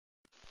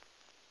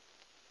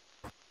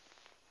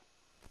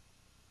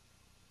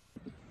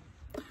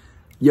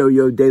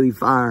Yo, Daily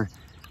Fire.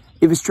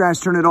 If it's trash,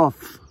 turn it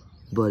off.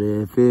 But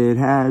if it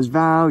has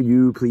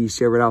value, please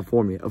share it out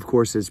for me. Of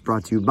course, it's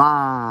brought to you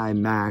by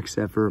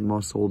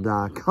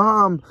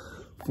maxeffortmuscle.com.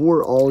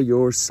 For all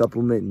your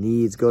supplement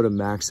needs, go to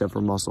Max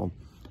Effort Muscle.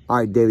 All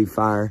right, Daily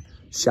Fire.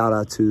 Shout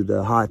out to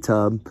the hot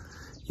tub.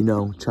 You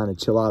know, trying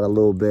to chill out a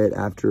little bit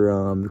after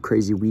the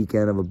crazy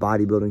weekend of a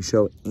bodybuilding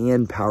show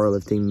and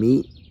powerlifting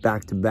meet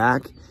back to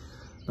back.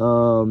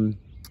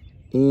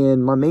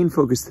 And my main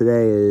focus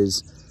today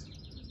is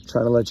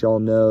trying to let y'all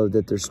know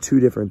that there's two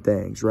different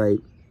things, right?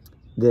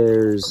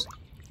 There's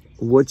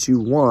what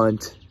you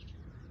want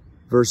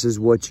versus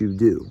what you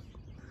do.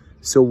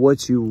 So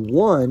what you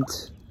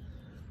want,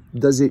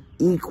 does it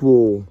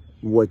equal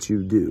what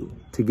you do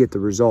to get the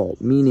result?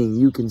 Meaning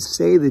you can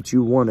say that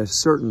you want a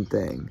certain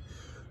thing,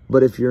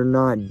 but if you're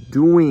not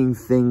doing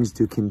things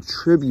to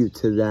contribute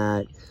to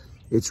that,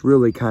 it's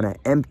really kind of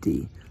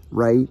empty,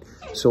 right?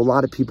 So a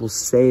lot of people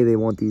say they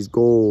want these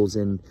goals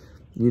and,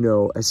 you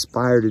know,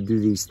 aspire to do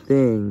these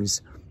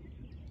things,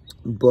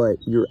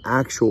 but your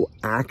actual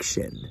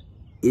action,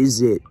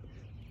 is it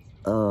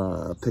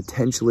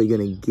potentially going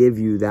to give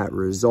you that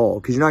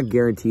result? Because you're not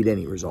guaranteed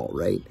any result,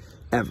 right?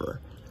 Ever.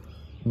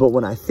 But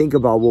when I think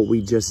about what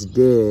we just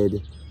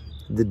did,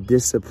 the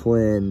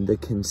discipline, the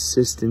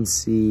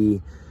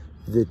consistency,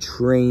 the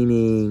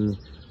training,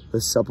 the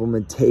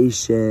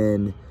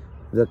supplementation,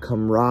 the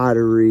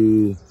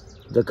camaraderie,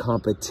 the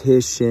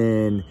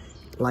competition,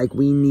 like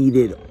we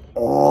needed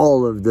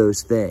all of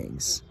those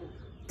things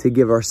to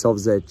give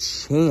ourselves a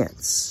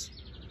chance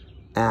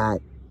at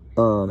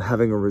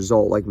having a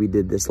result like we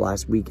did this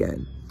last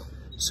weekend.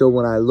 So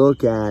when I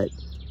look at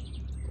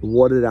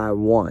what did I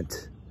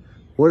want?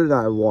 What did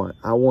I want?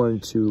 I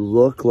wanted to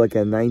look like a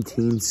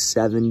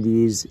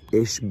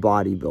 1970s-ish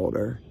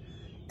bodybuilder.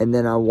 And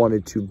then I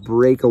wanted to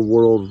break a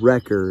world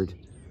record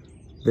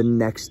the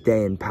next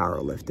day in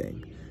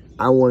powerlifting.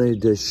 I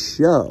wanted to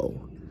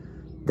show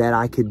that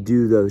I could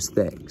do those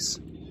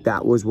things.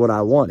 That was what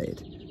I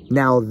wanted.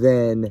 Now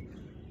then,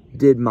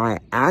 did my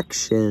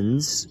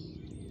actions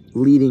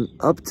leading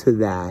up to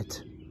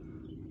that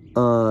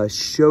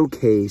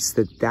showcase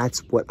that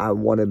that's what I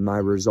wanted my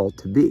result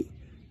to be?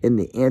 And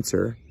the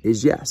answer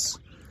is yes.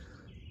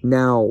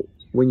 Now,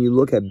 when you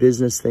look at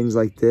business things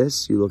like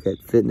this, you look at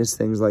fitness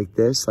things like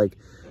this, like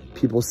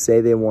people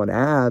say they want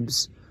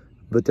abs,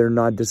 but they're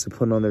not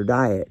disciplined on their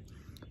diet.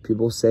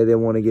 People say they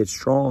want to get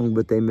strong,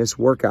 but they miss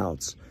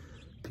workouts.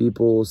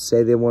 People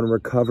say they want to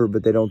recover,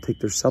 but they don't take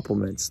their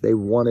supplements. They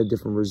want a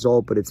different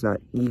result, but it's not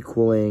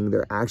equaling,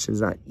 their actions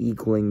not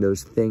equaling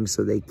those things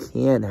so they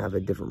can have a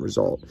different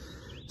result.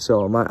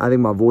 So I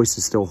think my voice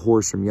is still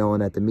hoarse from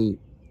yelling at the meat.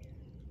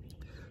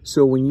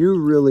 So when you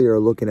really are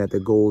looking at the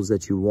goals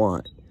that you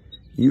want,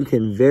 you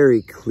can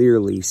very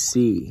clearly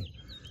see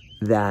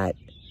that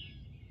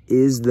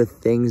is the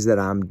things that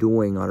I'm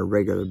doing on a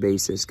regular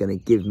basis going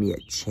to give me a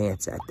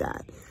chance at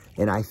that?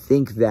 And I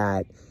think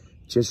that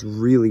just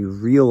really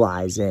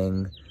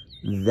realizing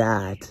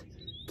that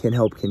can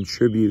help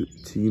contribute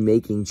to you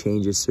making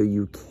changes so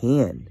you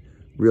can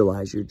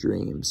realize your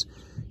dreams.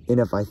 And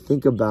if I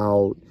think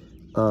about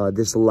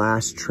this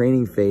last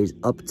training phase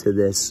up to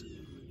this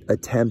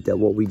attempt at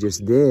what we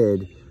just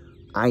did,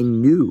 I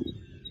knew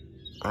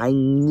I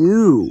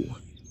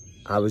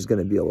was going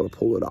to be able to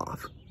pull it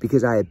off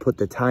because I had put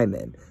the time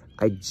in.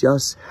 I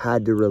just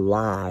had to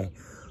rely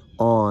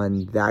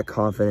on that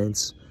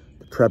confidence.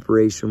 The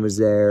preparation was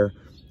there,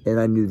 and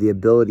I knew the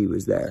ability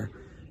was there.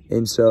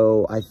 And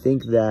so I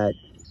think that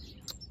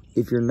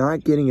if you're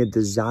not getting a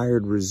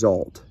desired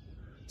result,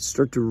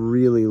 start to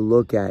really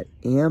look at,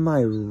 am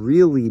I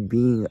really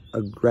being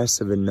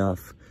aggressive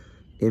enough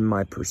in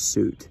my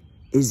pursuit?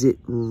 Is it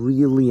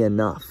really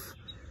enough?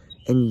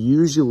 And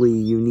usually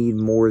you need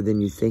more than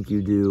you think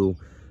you do,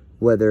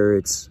 whether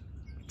it's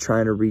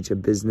trying to reach a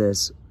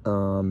business,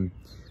 a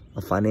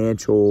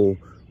financial,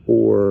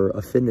 or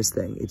a fitness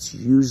thing. It's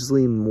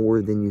usually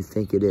more than you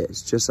think it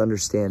is. Just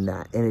understand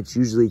that. And it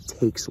usually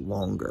takes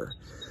longer.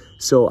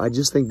 So I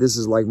just think this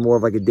is like more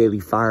of like a daily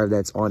fire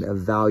that's on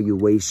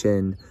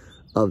evaluation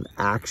of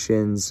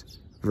actions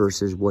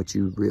versus what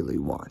you really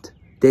want.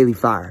 Daily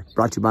Fire,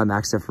 brought to you by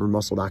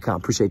maxeffortmuscle.com.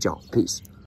 Appreciate y'all. Peace.